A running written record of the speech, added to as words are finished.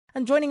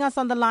And joining us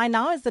on the line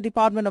now is the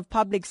Department of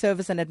Public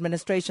Service and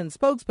Administration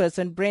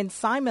spokesperson, Brent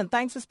Simon.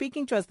 Thanks for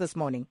speaking to us this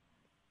morning.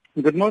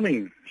 Good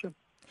morning. Sure.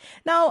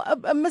 Now,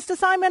 Mr.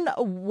 Simon,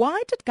 why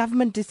did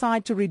government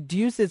decide to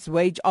reduce its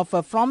wage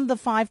offer from the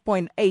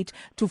 5.8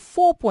 to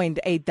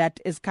 4.8 that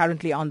is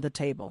currently on the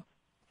table?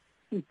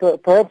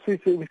 Perhaps we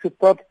should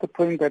start at the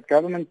point that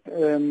government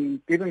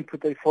didn't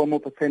put a formal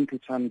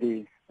percentage on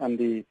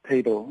the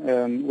table.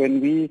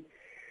 When we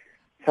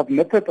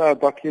submitted our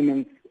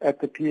documents at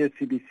the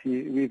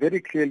PSCBC, we very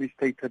clearly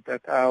stated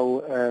that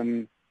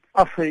our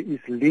offer is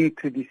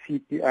linked to the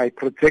CPI,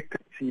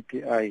 projected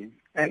CPI.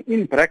 And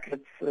in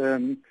brackets,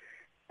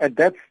 at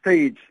that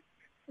stage,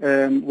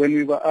 when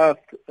we were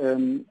asked,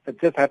 it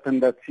just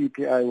happened that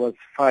CPI was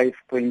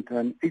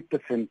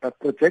 5.8%, but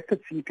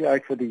projected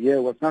CPI for the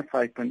year was not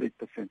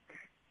 5.8%.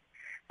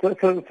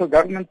 So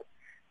government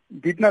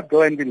did not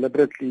go and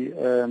deliberately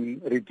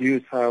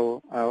reduce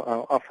our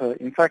offer.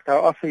 In fact, our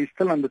offer is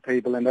still on the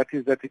table, and that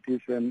is that it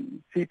is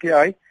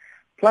CPI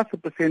plus a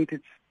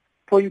percentage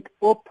point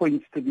or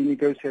points to be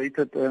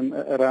negotiated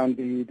around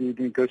the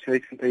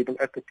negotiation table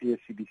at the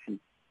PSCBC.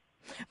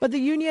 But the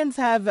unions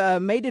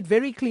have made it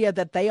very clear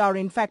that they are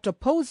in fact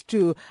opposed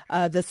to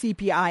the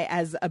CPI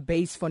as a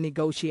base for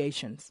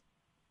negotiations.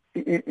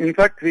 In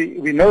fact,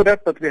 we know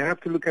that, but we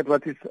have to look at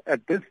what is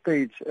at this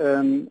stage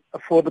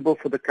affordable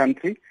for the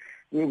country.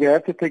 We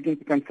have to take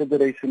into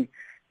consideration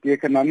the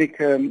economic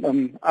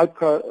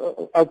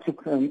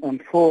outlook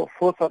for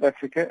South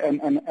Africa,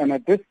 and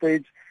at this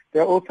stage,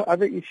 there are also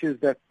other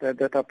issues that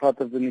are part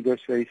of the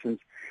negotiations.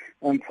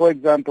 For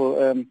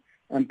example,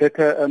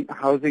 better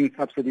housing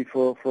subsidy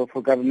for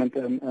government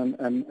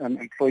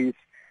employees,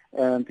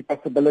 the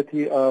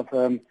possibility of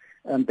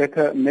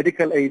better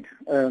medical aid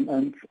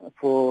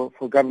for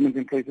government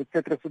employees,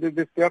 etc. So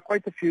there are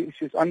quite a few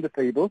issues on the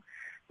table,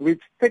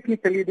 which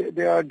technically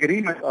there are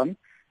agreement on.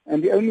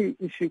 And the only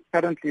issue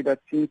currently that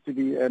seems to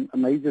be a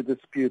major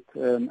dispute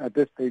at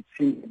this stage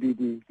seems to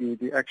be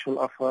the actual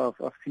offer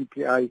of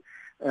CPI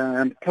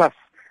plus.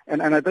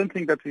 And I don't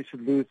think that we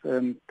should lose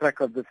track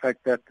of the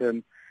fact that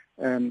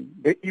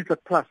there is a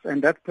plus,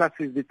 and that plus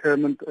is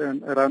determined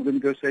around the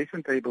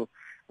negotiation table.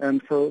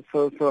 So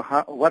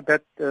what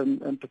that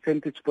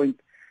percentage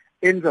point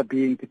ends up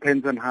being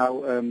depends on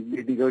how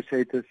the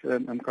negotiators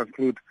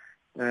conclude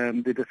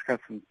the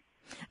discussions.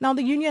 Now,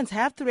 the unions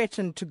have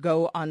threatened to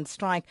go on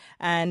strike,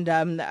 and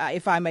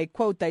if I may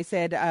quote, they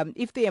said,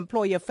 if the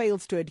employer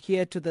fails to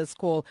adhere to this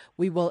call,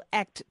 we will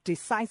act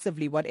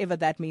decisively, whatever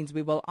that means,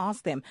 we will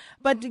ask them.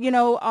 But,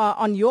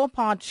 on your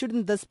part,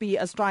 shouldn't this be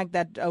a strike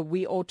that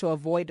we ought to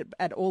avoid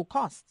at all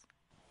costs?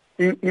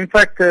 In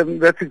fact,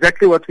 that's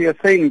exactly what we are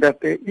saying,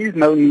 that there is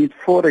no need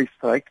for a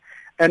strike.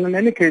 And in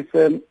any case,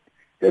 there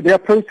are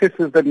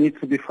processes that need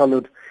to be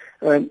followed.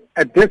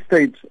 At this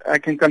stage, I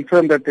can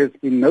confirm that there's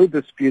been no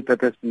dispute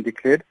that has been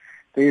declared.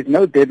 There is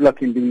no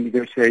deadlock in the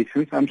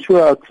negotiations. I'm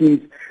sure our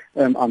teams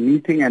are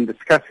meeting and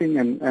discussing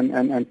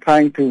and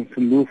trying to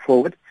move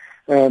forward.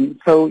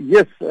 So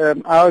yes,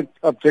 our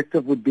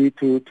objective would be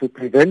to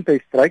prevent a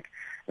strike,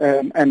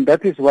 and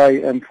that is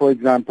why, for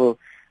example,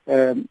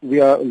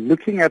 we are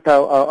looking at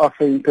our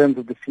offer in terms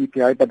of the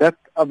CPI, but that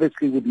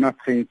obviously would not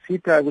change.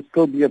 CPI would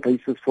still be a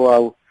basis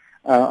for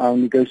our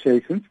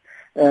negotiations.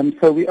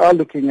 So we are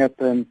looking at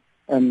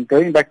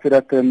going back to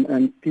that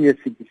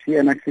PSCBC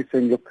and actually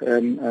saying, look,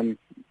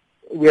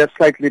 we have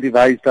slightly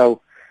revised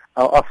our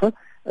offer.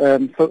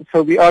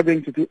 So we are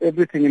going to do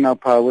everything in our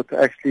power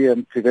to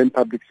actually prevent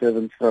public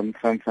servants from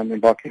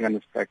embarking on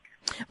a strike.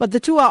 But the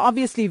two are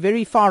obviously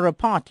very far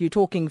apart. You're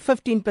talking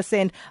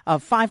 15%,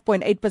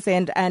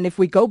 5.8%. And if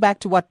we go back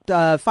to what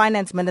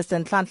Finance Minister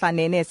Nhlanhla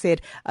Nene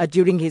said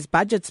during his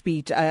budget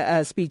speech,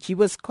 he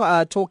was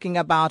talking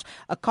about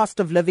a cost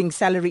of living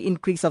salary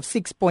increase of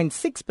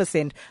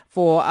 6.6%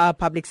 for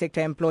public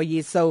sector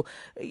employees. So,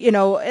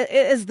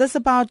 is this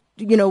about,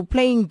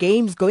 playing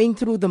games, going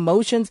through the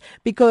motions?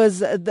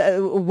 Because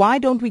why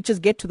don't we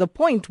just get to the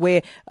point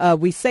where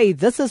we say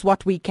this is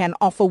what we can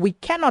offer? We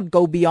cannot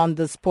go beyond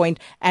this point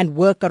and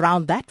work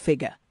around that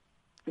figure.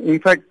 In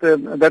fact,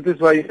 that is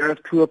why you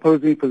have two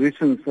opposing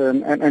positions.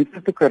 And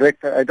just to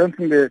correct, I don't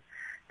think the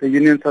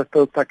unions are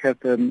still stuck at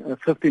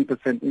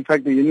 15%. In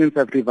fact, the unions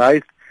have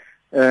revised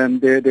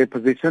their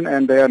position,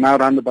 and they are now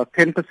around about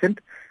 10%.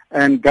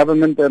 And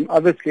government,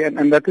 obviously,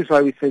 and that is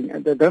why we're saying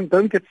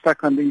don't get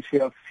stuck on the issue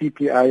of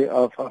CPI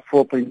of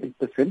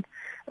 4.8%.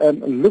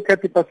 Look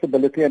at the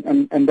possibility,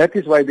 and that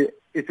is why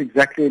it's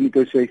exactly a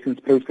negotiations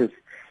process.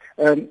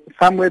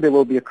 Somewhere there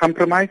will be a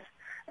compromise,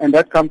 and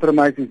that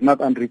compromise is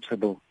not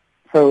unreachable.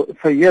 So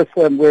yes,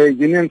 where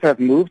unions have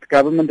moved,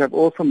 government have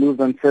also moved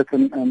on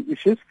certain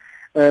issues.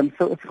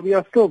 So we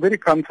are still very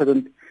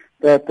confident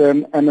that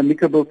an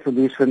amicable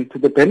solution to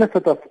the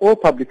benefit of all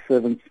public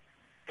servants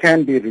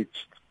can be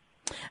reached.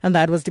 And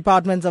that was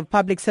Departments of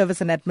Public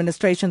Service and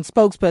Administration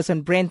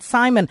spokesperson Brent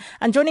Simon.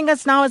 And joining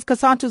us now is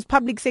COSATU's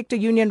Public Sector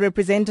Union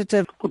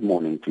representative. Good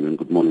morning to you, and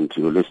good morning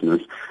to your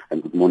listeners,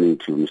 and good morning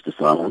to Mr.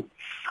 Simon.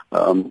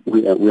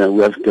 We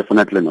are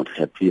definitely not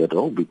happy at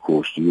all,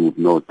 because you would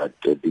know that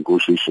the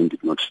negotiation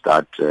did not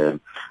start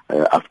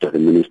after the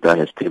minister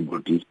has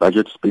tabled his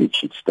budget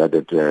speech. It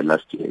started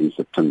last year in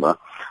September,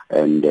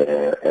 and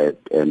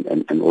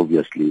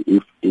obviously,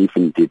 if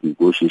indeed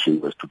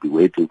negotiation was to be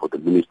waiting for the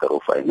Minister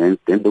of Finance,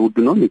 then there would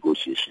be no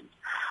negotiations.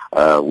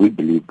 We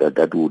believe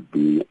that would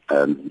be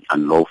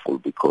unlawful,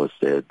 because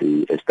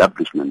the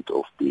establishment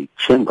of the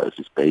chambers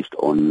is based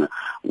on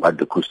what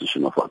the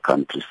constitution of our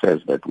country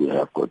says, that we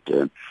have got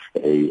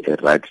a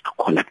right to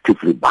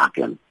collectively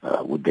bargain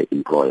with the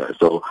employer.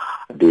 So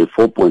the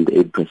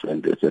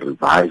 4.8% is a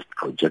revised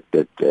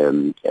projected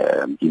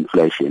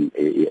inflation.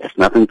 It has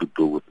nothing to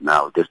do with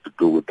now. It has to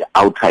do with the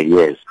outer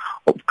years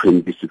of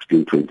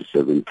 2016,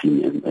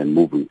 2017 and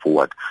moving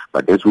forward.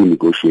 But as we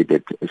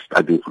negotiated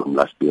starting from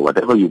last year,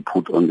 whatever you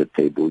put on the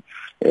table,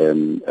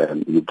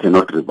 you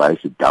cannot revise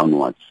it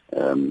downwards.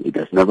 It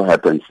has never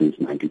happened since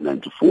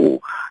 1994.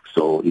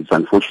 So it's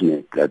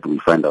unfortunate that we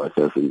find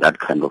ourselves in that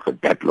kind of a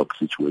deadlock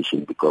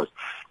situation, because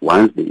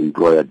once the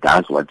employer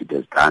does what it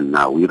has done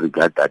now, we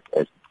regard that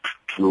as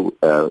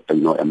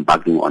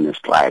embarking on a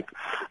strike.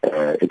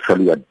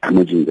 Actually, we are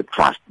damaging the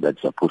trust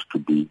that's supposed to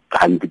be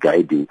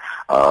guiding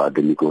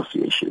the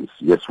negotiations.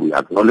 Yes, we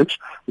acknowledge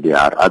there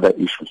are other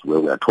issues where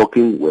we are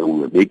talking, where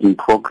we are making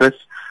progress,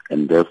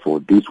 and therefore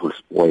this will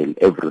spoil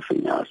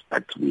everything else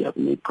that we have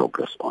made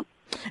progress on.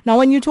 Now,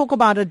 when you talk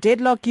about a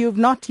deadlock, you've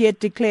not yet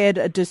declared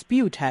a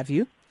dispute, have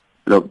you?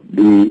 Look,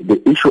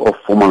 the issue of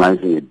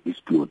formalizing a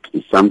dispute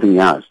is something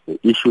else. The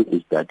issue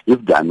is that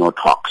if there are no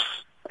talks,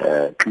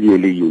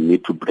 clearly you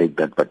need to break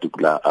that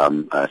particular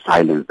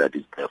silence that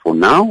is there. For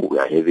now, we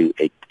are having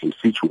a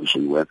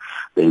situation where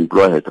the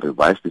employer has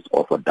revised its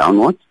offer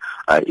downwards,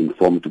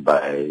 informed by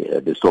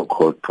the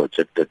so-called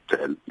projected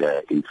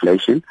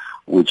inflation,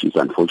 which is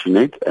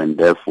unfortunate, and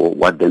therefore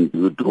what then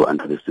do you do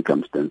under the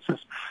circumstances?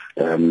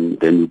 Then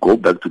you go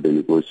back to the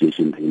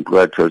negotiation. The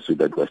employer tells you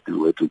that we're still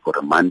waiting for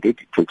a mandate.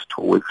 It takes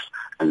 2 weeks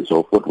and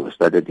so forth. We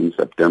started in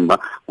September.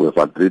 We have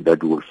agreed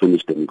that we will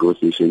finish the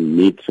negotiation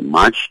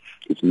mid-March.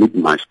 It's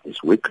mid-March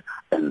this week,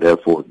 and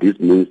therefore this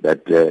means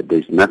that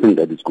there's nothing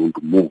that is going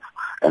to move.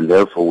 And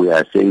therefore we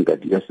are saying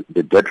that yes,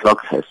 the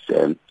deadlock has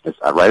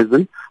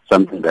arisen,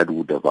 something that we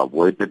would have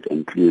avoided,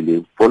 and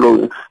clearly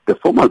following the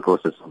formal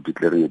process of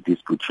declaring a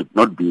dispute should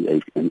not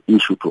be an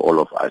issue to all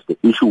of us. The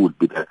issue would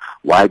be that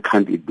why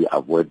can't it be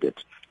avoided?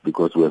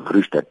 Because we have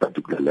reached that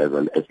particular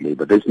level as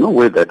labor. There's no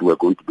way that we're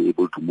going to be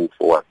able to move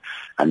forward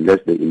unless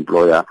the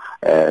employer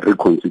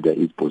reconsider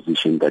its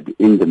position that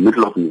in the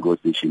middle of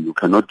negotiation you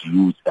cannot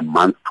use a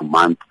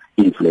month-to-month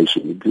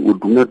inflation. It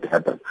would not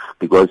happen,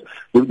 because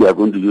if they are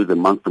going to use a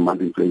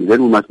month-to-month inflation,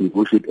 then we must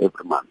negotiate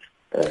every month,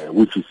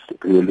 which is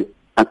really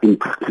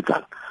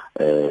impractical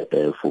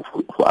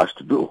for us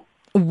to do.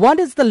 What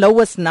is the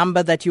lowest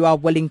number that you are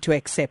willing to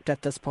accept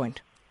at this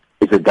point?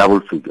 It's a double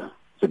figure.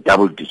 It's a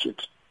double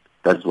digit.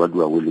 That's what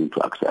we are willing to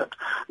accept,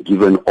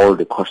 given all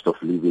the cost of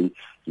living,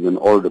 given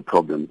all the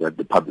problems that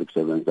the public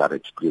servants are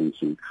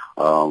experiencing,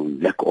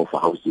 lack of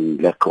housing,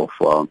 lack of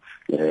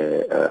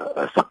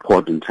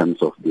support in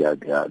terms of their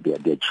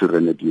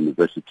children at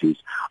universities.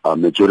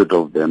 Majority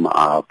of them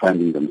are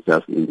finding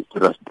themselves in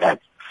serious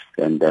debt.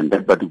 And then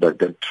that particular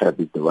debt trap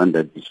is the one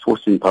that is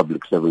forcing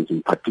public servants,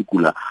 in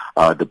particular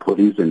the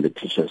police and the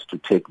teachers, to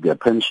take their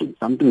pension,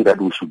 something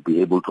that we should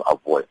be able to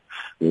avoid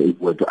if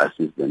we were to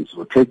assist them.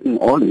 So taking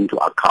all into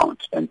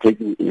account and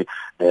taking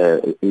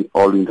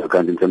all into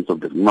account in terms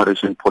of the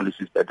remuneration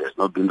policies that has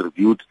not been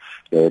reviewed,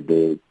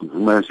 the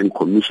remuneration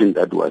commission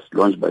that was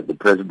launched by the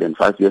president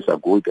 5 years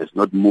ago, it has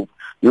not moved.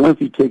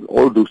 If you take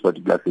all those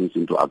particular things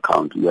into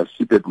account, we are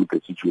seated with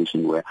a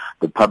situation where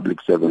the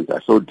public servants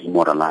are so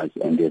demoralized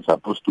and they're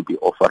supposed to be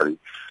offering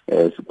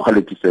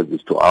quality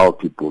service to our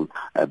people,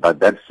 but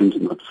that seems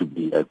not to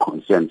be a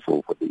concern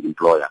for the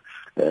employer.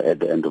 At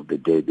the end of the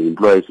day, the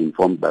employer is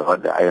informed by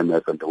what the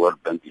IMF and the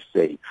World Bank is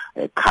saying,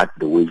 cut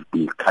the wage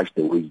bill, catch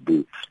the wage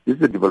bill. This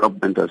is a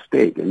developmental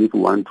state, and if we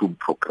want to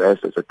progress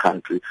as a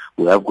country,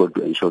 we have got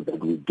to ensure that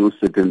we do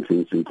certain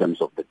things in terms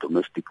of the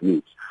domestic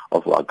needs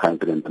of our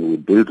country, and then we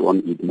build on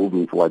it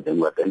moving forward, then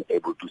we're then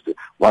able to say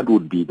what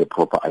would be the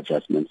proper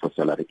adjustment for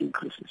salary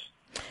increases.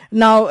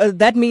 Now,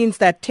 that means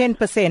that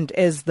 10%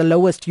 is the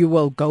lowest you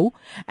will go.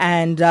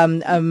 And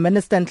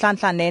Minister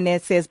Nhlanhla Nene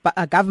says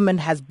government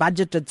has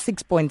budgeted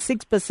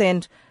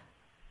 6.6%.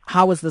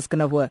 How is this going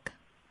to work?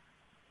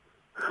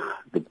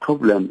 The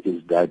problem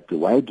is that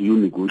why do you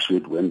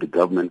negotiate when the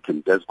government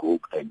can just go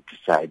and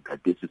decide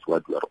that this is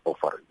what we are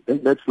offering?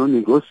 Then that's no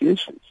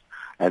negotiations.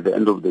 At the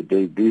end of the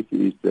day, this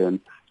is...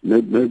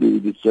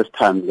 maybe it's just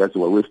time because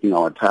we're wasting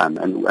our time.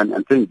 And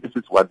I think this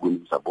is what we're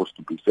supposed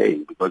to be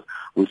saying, because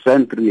we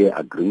signed 3-year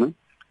agreement.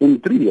 In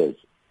 3 years,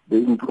 the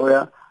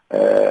employer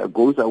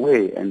goes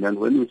away. And then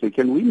when we say,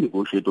 can we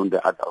negotiate on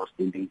the other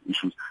outstanding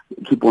issues,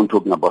 keep on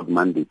talking about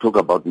mandate, talk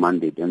about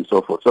mandate and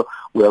so forth. So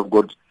we have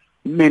got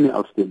many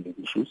outstanding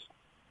issues.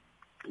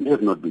 They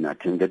have not been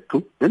attended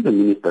to. Then the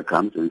minister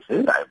comes and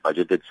says, I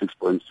budgeted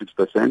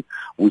 6.6%,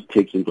 which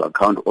takes into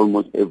account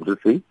almost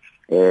everything.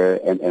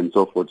 and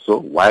so forth. So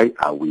why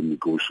are we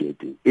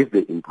negotiating? Is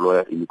the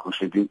employer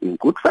negotiating in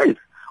good faith?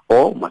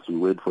 Or must we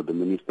wait for the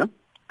minister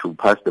to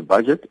pass the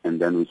budget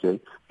and then we say,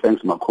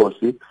 thanks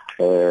Makhosi,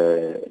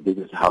 this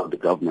is how the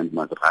government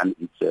must run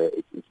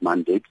its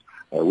mandate.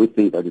 We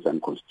think that is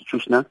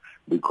unconstitutional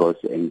because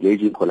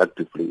engaging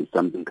collectively is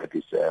something that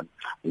is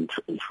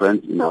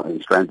enshrined in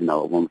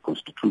our own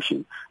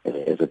constitution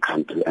as a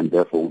country, and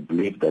therefore we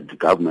believe that the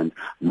government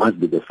must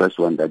be the first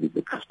one that is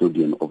the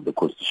custodian of the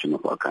constitution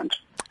of our country.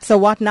 So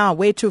what now?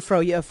 Where to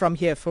from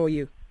here for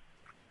you?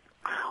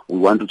 We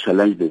want to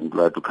challenge the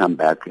employer to come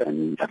back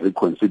and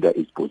reconsider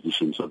its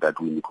position so that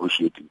we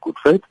negotiate in good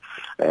faith,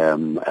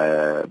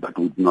 but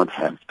we do not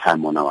have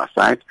time on our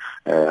side.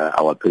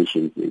 Our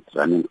patience is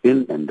running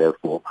thin, and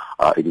therefore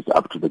it is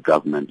up to the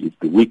government. If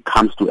the week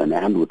comes to an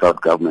end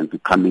without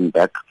government coming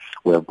back,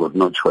 we have got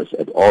no choice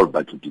at all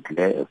but to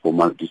declare a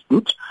formal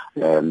dispute,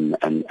 and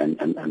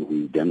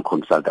we then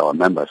consult our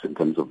members in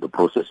terms of the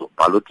process of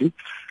balloting,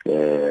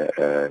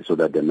 so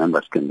that the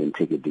members can then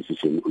take a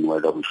decision on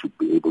whether we should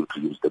be able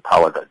to use the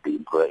power that the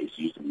employer is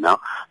using now,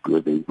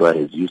 because the employer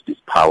has used this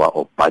power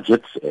of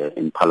budgets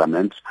in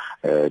Parliament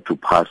to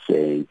pass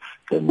a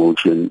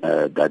motion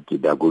that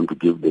they are going to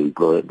give the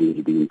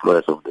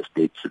employers of the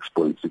state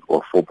 6.6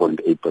 or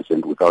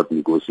 4.8% without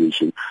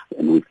negotiation,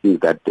 and we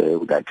think that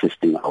they are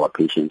testing our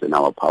patience and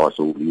our power,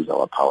 so we'll use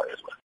our power as well.